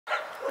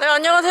네,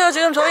 안녕하세요.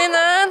 지금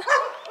저희는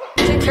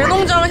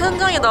개농장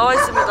현장에 나와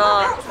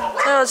있습니다.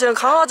 제가 지금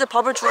강아지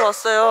밥을 주러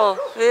왔어요.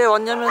 왜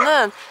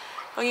왔냐면은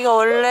여기가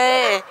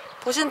원래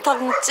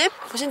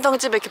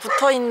보신탕집에 이렇게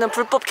붙어있는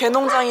불법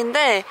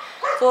개농장인데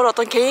그걸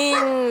어떤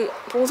개인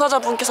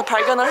봉사자분께서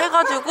발견을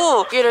해가지고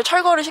여기를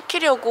철거를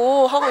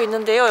시키려고 하고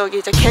있는데요. 여기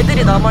이제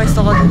개들이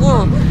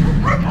남아있어가지고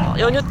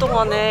연휴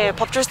동안에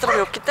밥 줄 사람이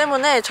없기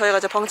때문에 저희가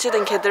이제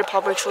방치된 개들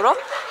밥을 주러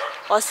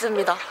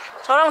왔습니다.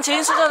 저랑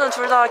지인 수저는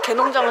둘 다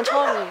개농장은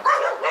처음이에요.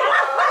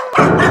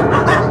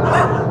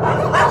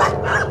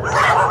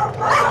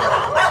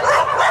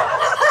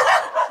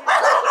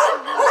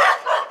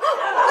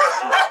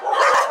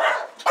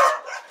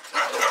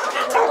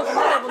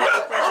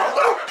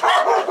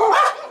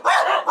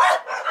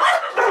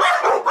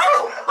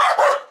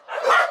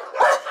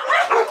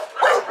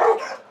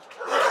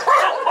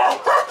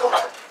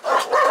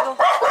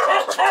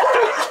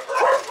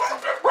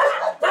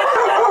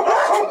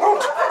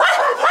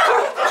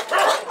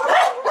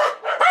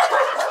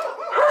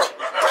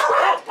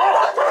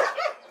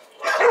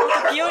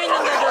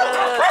 비어있는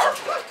데들은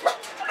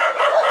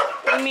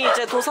이미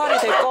이제 도살이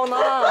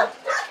됐거나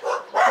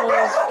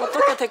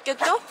어떻게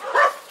됐겠죠?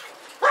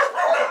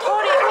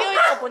 털이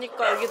끼어있다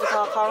보니까 여기도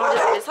다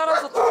강아지들이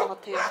살았었던 것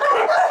같아요.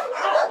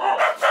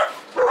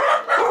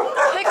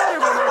 해결을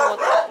보는 것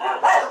같아요.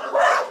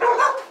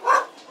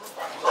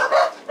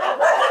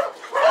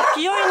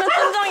 비어있는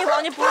뜬장이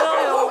많이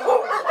보여요.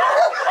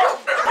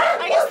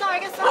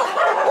 알겠어.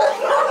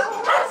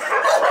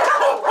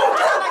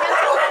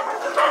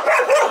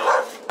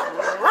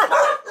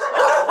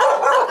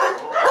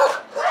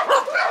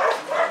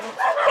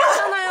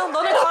 괜찮아요.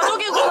 너네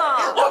가족이구나.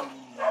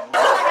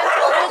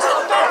 너네 저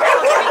앞에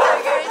가족이다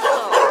얘기해 있어.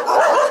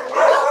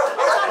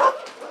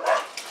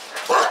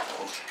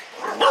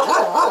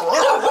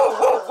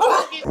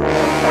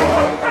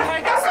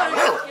 밝겠어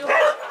이거.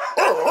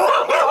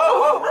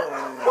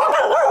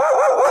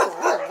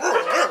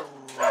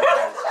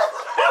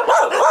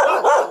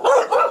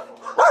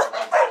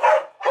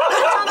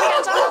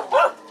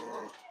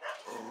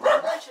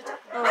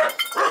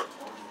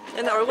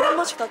 얘네 얼굴 한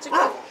번씩 다 찍고.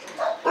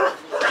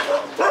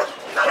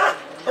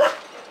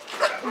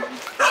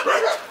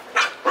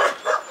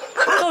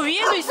 저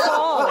위에도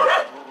있어.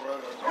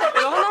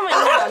 이거 하나만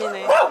있는 게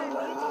아니네.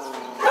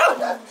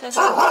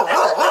 세상에.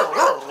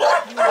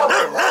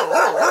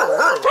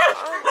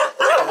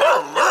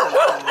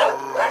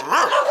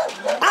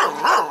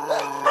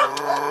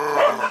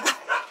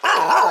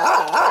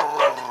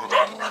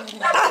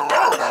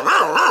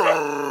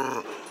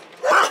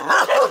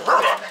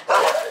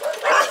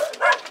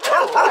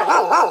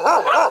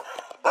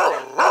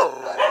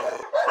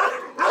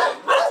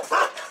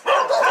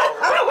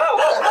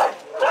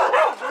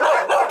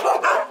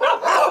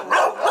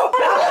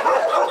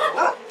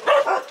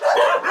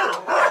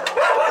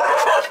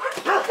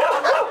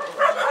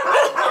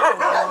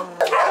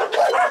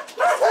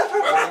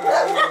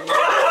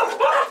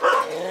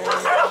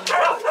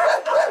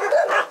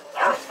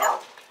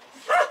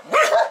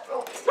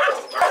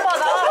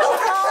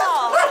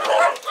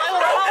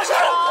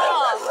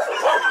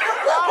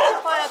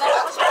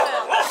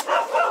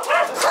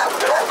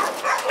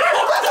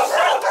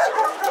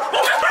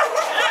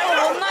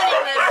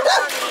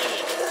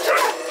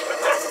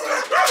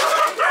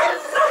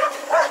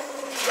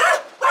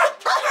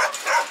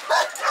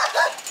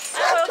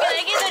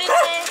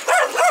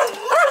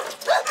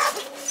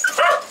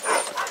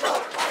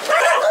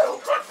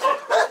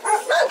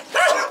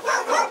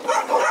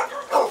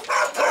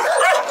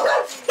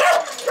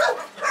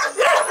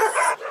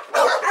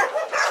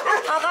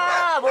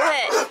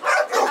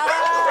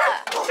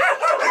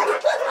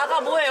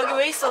 뭐해? 여기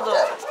왜 있어 너?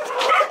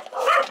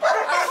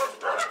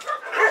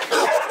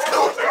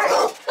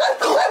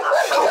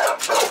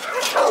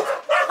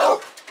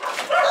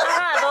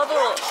 아가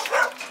너도.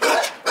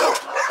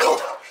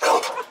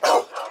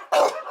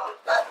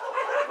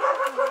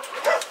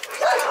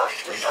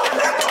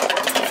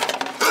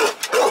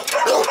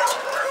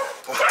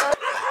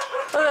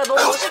 그래 너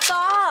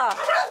멋있다.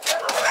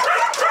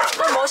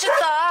 너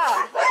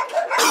멋있다.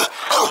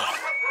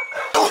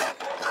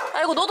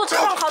 아이고 너도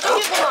쟤랑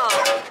가족이구나.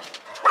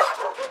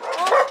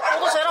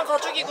 너도 쟤랑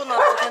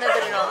가족이구나.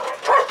 걔네들이랑.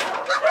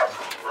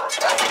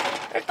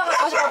 일단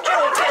다시 밥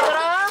주러 올게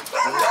얘들아.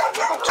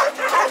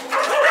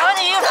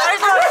 아니 이게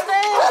말도 안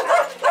돼.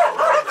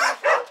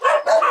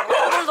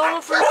 오늘 너무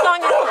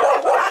불쌍해.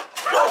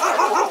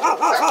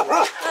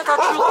 근데 다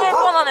줄고 올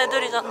뻔한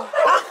애들이잖아.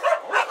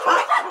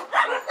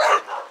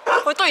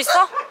 거기 또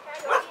있어?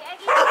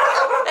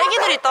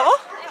 애기들이 있다고?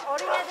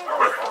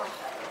 어린애들도 있어.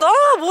 너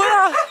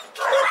뭐야?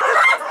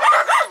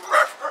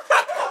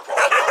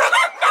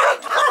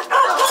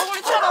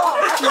 얼굴이 튀어나와.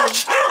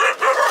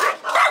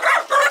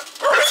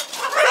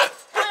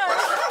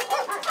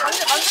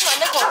 만지면 안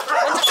될 거.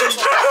 만지면 안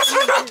될 거.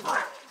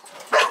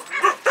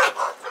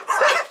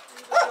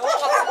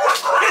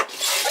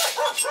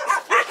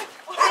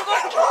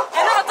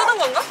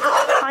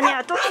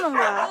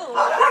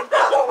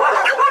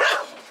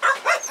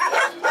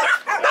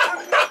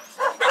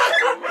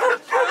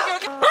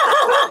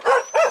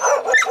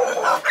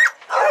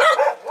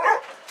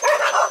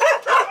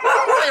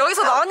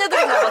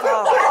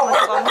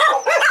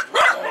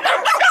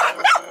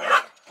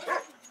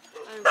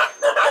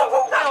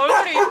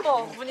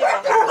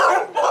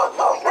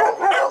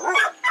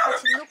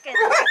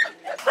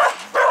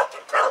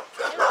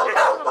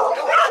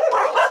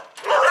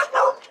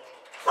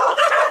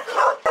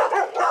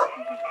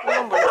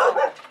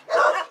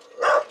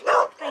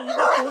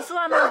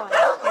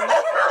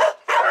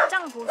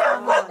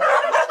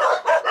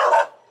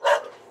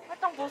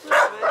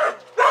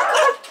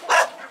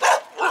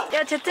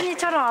 야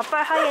제트니처럼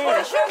앞발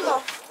하얘.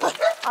 쉬운다.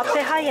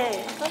 앞에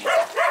하얘.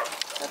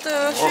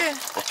 얘들 쉬.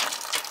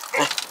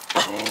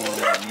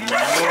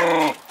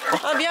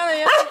 아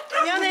미안해.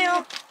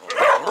 미안해요.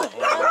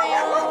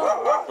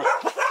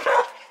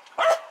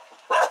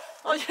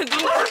 얘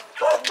눈.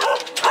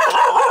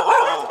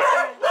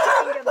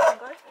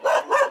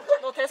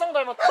 너 대성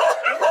닮았다.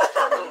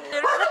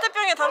 이렇게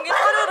페트병에 담긴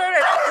사료를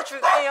이렇게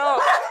줄게요.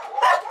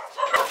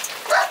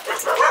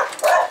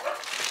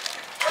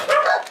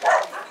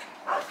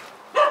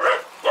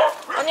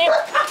 아니,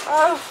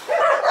 아유.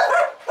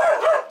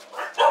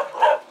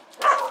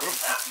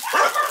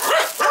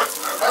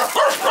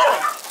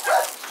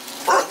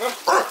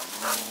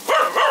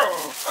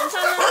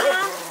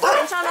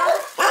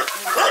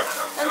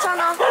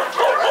 괜찮아.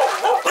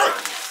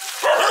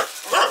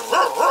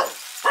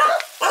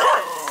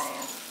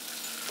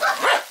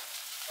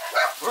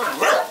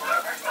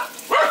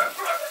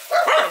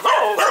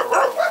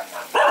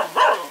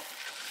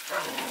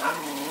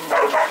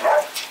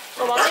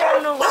 너 많이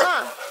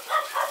먹는구나.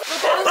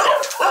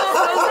 너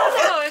그런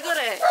상태가 왜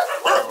그래?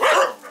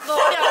 너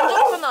어디 안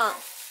좋구나.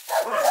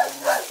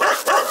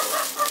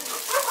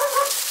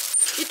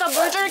 이따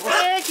물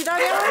줄게.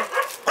 기다려.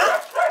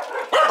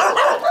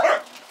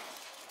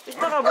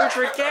 이따가 물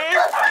줄게.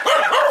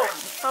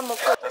 밥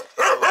먹고.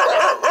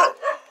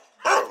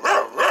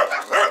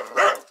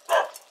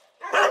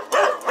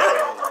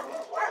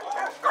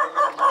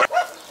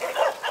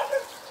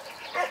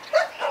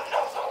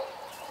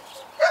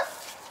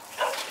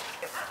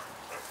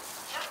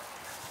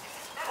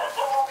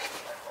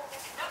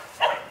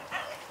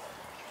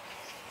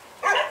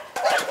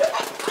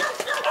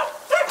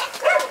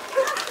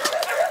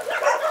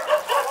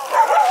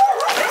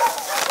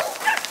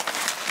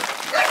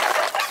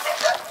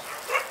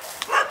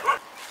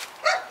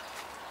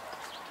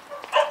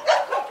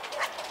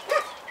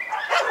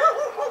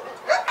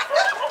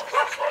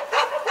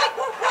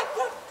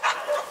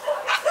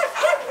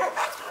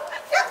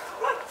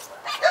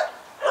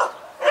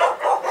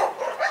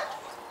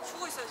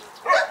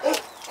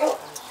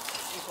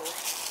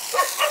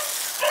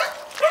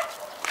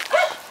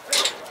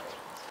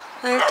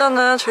 네,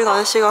 일단은 지금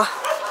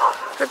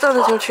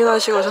주인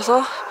아저씨가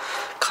오셔서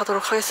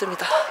가도록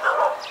하겠습니다.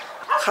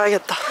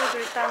 가야겠다. 그래도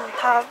일단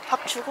다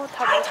밥 주고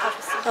다 물 다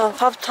줬어.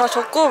 밥 다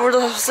줬고 물도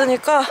다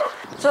줬으니까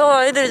저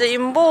아이들 이제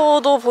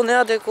임보도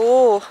보내야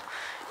되고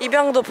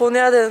입양도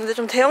보내야 되는데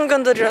좀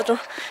대형견들이라 좀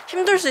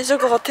힘들 수 있을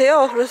것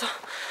같아요. 그래서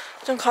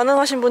좀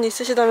가능하신 분이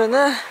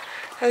있으시다면은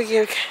여기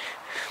이렇게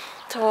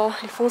저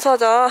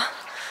봉사자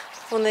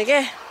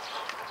분에게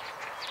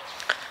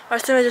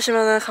말씀해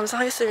주시면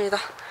감사하겠습니다.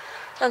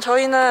 일단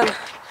저희는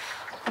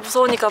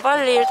무서우니까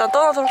빨리 일단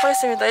떠나도록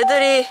하겠습니다.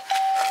 애들이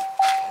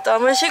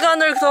남은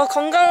시간을 더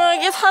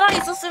건강하게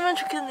살아있었으면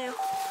좋겠네요.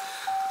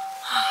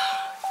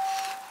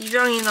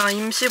 입양이나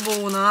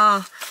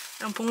임시보호나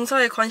이런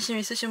봉사에 관심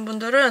있으신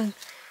분들은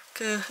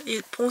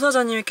이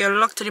봉사자님께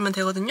연락드리면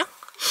되거든요.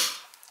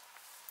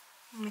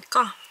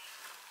 그러니까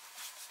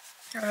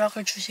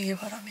연락을 주시기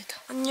바랍니다.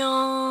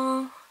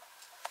 안녕.